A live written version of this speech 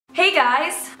Hey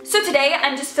guys! So today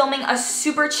I'm just filming a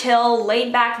super chill,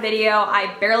 laid back video.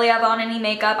 I barely have on any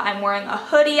makeup. I'm wearing a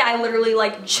hoodie. I literally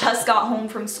just got home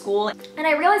from school and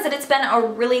I realized that it's been a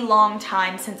really long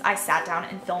time since I sat down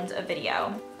and filmed a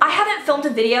video. I haven't filmed a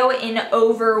video in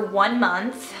over 1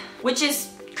 month, which is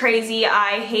crazy.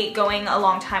 I hate going a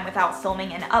long time without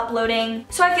filming and uploading.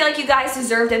 So I feel like you guys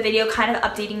deserved a video kind of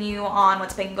updating you on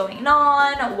what's been going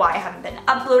on, why I haven't been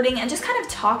uploading, and just kind of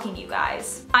talking to you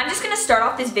guys. I'm just gonna start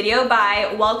off this video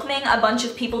by welcoming a bunch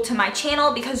of people to my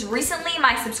channel because recently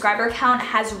my subscriber count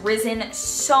has risen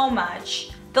so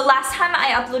much. The last time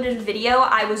I uploaded a video,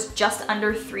 I was just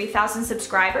under 3,000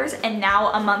 subscribers, and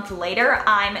now a month later,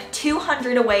 I'm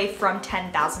 200 away from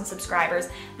 10,000 subscribers.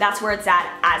 That's where it's at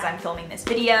as I'm filming this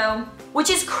video, which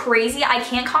is crazy. I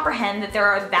can't comprehend that there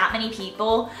are that many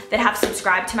people that have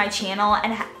subscribed to my channel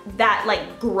and that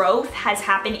growth has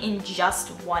happened in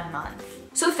just 1 month.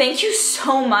 So thank you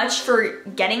so much for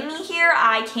getting me here.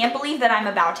 I can't believe that I'm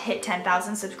about to hit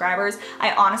 10,000 subscribers.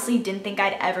 I honestly didn't think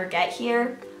I'd ever get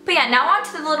here. But yeah, now on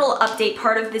to the little update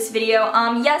part of this video.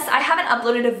 Yes, I haven't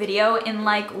uploaded a video in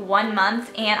 1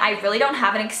 month and I really don't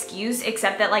have an excuse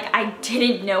except that I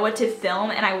didn't know what to film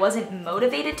and I wasn't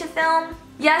motivated to film.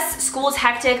 Yes, school is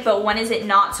hectic, but when is it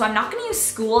not? So I'm not gonna use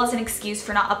school as an excuse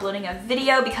for not uploading a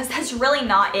video because that's really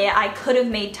not it. I could have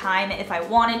made time if I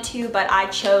wanted to, but I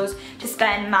chose to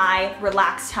spend my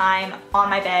relaxed time on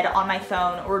my bed, on my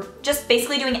phone, or just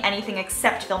basically doing anything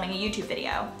except filming a YouTube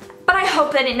video. But I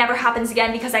hope that it never happens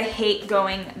again because I hate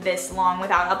going this long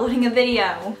without uploading a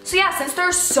video. So yeah, since there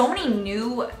are so many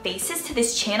new faces to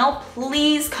this channel,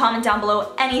 please comment down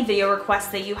below any video requests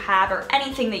that you have or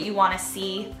anything that you want to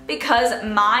see because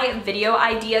my video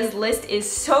ideas list is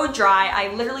so dry.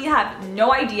 I literally have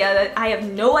no idea. I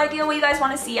have no idea what you guys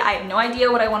want to see. I have no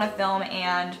idea what I want to film,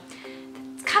 and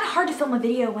it's kind of hard to film a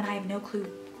video when I have no clue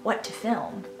what to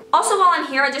film. Also, while I'm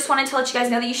here, I just wanted to let you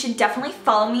guys know that you should definitely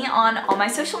follow me on all my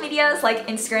social medias like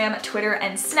Instagram, Twitter,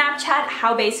 and Snapchat.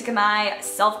 How basic am I?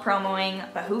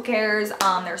 Self-promoing, but who cares?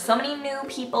 There's so many new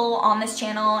people on this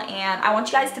channel and I want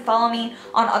you guys to follow me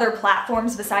on other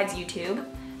platforms besides YouTube.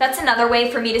 That's another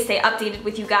way for me to stay updated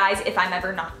with you guys if I'm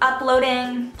ever not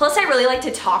uploading. Plus, I really like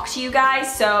to talk to you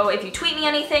guys, so if you tweet me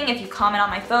anything, if you comment on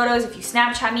my photos, if you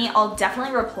Snapchat me, I'll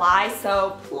definitely reply,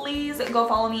 so please go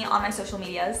follow me on my social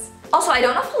medias. Also, I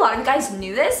don't know if a lot of you guys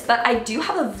knew this, but I do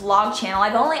have a vlog channel.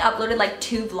 I've only uploaded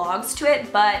 2 vlogs to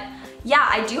it, but yeah,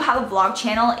 I do have a vlog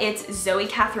channel. It's Zoe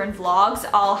Catherine Vlogs.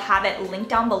 I'll have it linked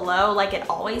down below like it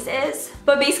always is.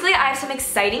 But basically, I have some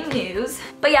exciting news.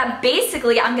 But yeah,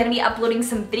 basically, I'm gonna be uploading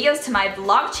some videos to my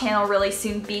vlog channel really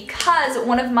soon because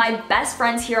one of my best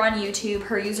friends here on YouTube,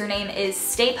 her username is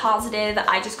Stay Positive.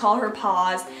 I just call her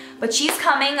Pause. But she's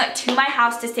coming to my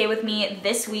house to stay with me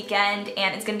this weekend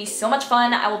and it's gonna be so much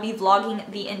fun. I will be vlogging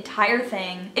the entire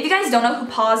thing. If you guys don't know who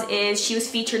Pause is, she was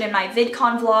featured in my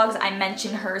VidCon vlogs. I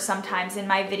mention her sometimes in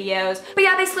my videos. But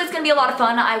yeah, basically it's gonna be a lot of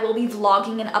fun. I will be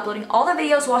vlogging and uploading all the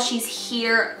videos while she's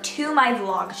here to my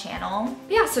vlog channel.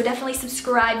 But yeah, so definitely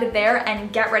subscribe there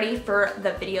and get ready for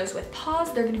the videos with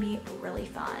Pause. They're gonna be really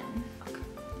fun.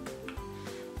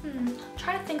 I'm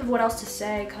trying to think of what else to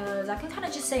say because I can kind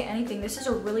of just say anything. This is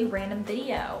a really random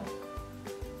video.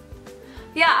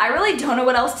 Yeah, I really don't know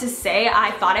what else to say.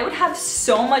 I thought I would have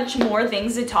so much more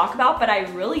things to talk about, but I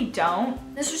really don't.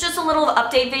 This was just a little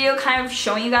update video kind of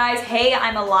showing you guys, hey,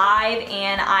 I'm alive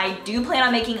and I do plan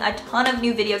on making a ton of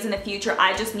new videos in the future.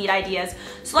 I just need ideas.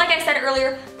 So like I said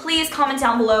earlier, please comment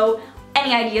down below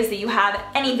any ideas that you have,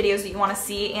 any videos that you want to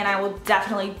see, and I will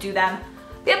definitely do them.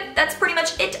 Yep, that's pretty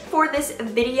much it for this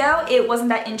video. It wasn't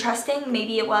that interesting.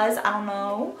 Maybe it was, I don't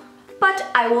know. But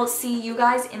I will see you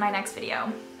guys in my next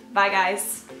video. Bye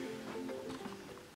guys.